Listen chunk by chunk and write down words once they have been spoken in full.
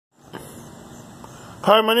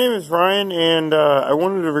Hi, my name is Ryan, and I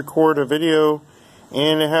wanted to record a video,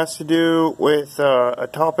 and it has to do with a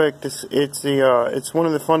topic. It's one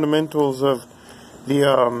of the fundamentals of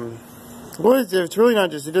the it's really not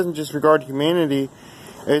just. It doesn't just regard humanity.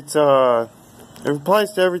 It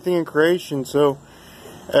applies to everything in creation. So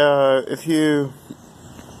if you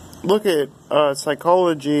look at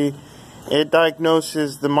psychology, it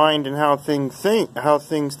diagnoses the mind and how things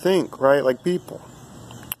think, right? Like people.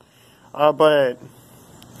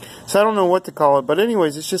 So I don't know what to call it, but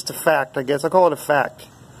anyways, it's just a fact, I guess. I call it a fact.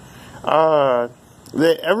 That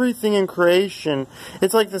everything in creation,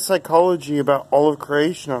 it's like the psychology about all of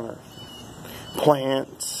creation on Earth.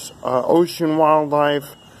 Plants, ocean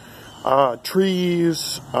wildlife,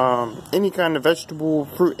 trees, any kind of vegetable,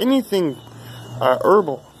 fruit, anything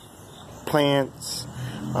herbal. Plants,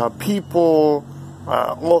 people,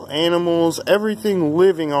 all animals, everything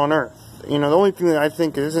living on Earth. You know, the only thing that I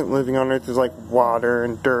think isn't living on Earth is like water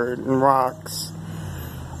and dirt and rocks.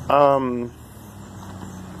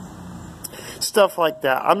 Stuff like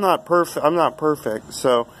that. I'm not perfect,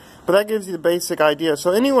 so, but that gives you the basic idea.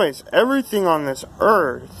 So anyways, everything on this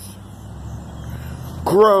Earth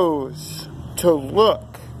grows to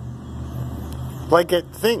look like it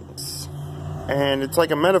thinks. And it's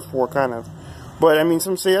like a metaphor, kind of. But, I mean,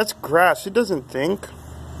 some say that's grass. It doesn't think.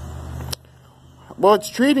 Well, it's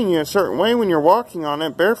treating you a certain way when you're walking on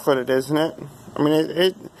it, barefooted, isn't it? I mean,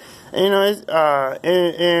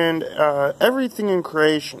 everything in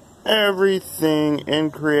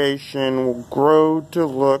creation will grow to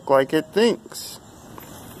look like it thinks.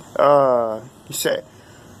 You say,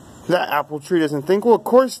 that apple tree doesn't think? Well, of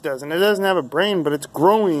course it doesn't. It doesn't have a brain, but it's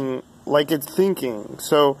growing like it's thinking.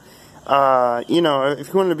 So, you know, if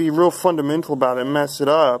you want to be real fundamental about it and mess it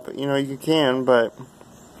up, you know, you can, but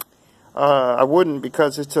I wouldn't,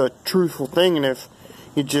 because it's a truthful thing, and if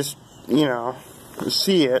you just, you know,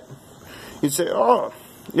 see it, you'd say, oh,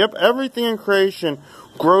 yep, everything in creation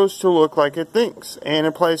grows to look like it thinks. And it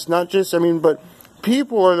applies not just, I mean, but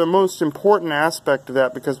people are the most important aspect of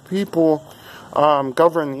that, because people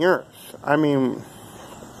govern the earth. I mean,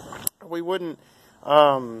 we wouldn't,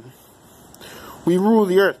 we rule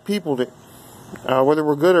the earth, people do. Whether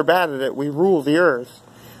we're good or bad at it, we rule the earth.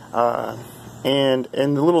 And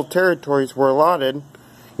the little territories were allotted,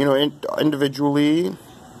 you know, individually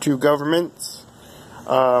to governments,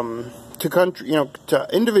 to country, you know,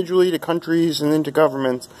 individually to countries, and then to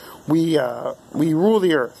governments. We rule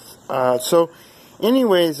the earth. So,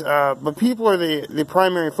 anyways, but people are the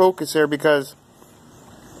primary focus there, because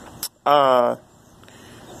they are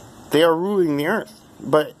ruling the earth.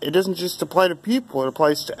 But it doesn't just apply to people, it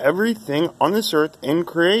applies to everything on this earth in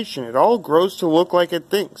creation. It all grows to look like it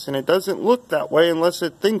thinks, and it doesn't look that way unless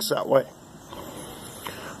it thinks that way.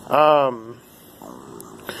 So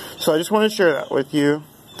I just want to share that with you.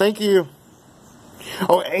 Thank you.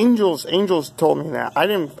 Oh, angels told me that. I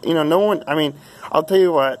didn't, you know, no one, I mean, I'll tell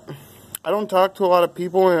you what, I don't talk to a lot of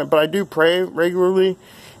people, but I do pray regularly,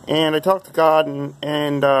 and I talk to God,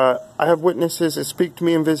 and I have witnesses that speak to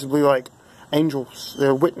me invisibly, like angels.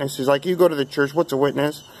 They're witnesses. Like, you go to the church. What's a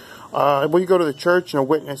witness? Well, you go to the church, and a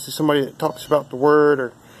witness is somebody that talks about the word,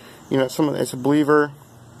 or, you know, someone that's a believer.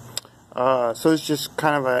 So it's just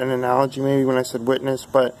kind of an analogy, maybe, when I said witness.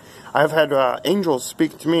 But I've had angels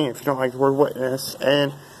speak to me, if you don't like the word witness,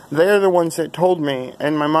 and they're the ones that told me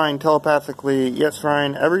in my mind telepathically, yes,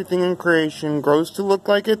 Ryan, everything in creation grows to look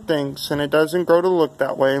like it thinks, and it doesn't grow to look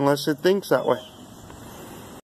that way unless it thinks that way.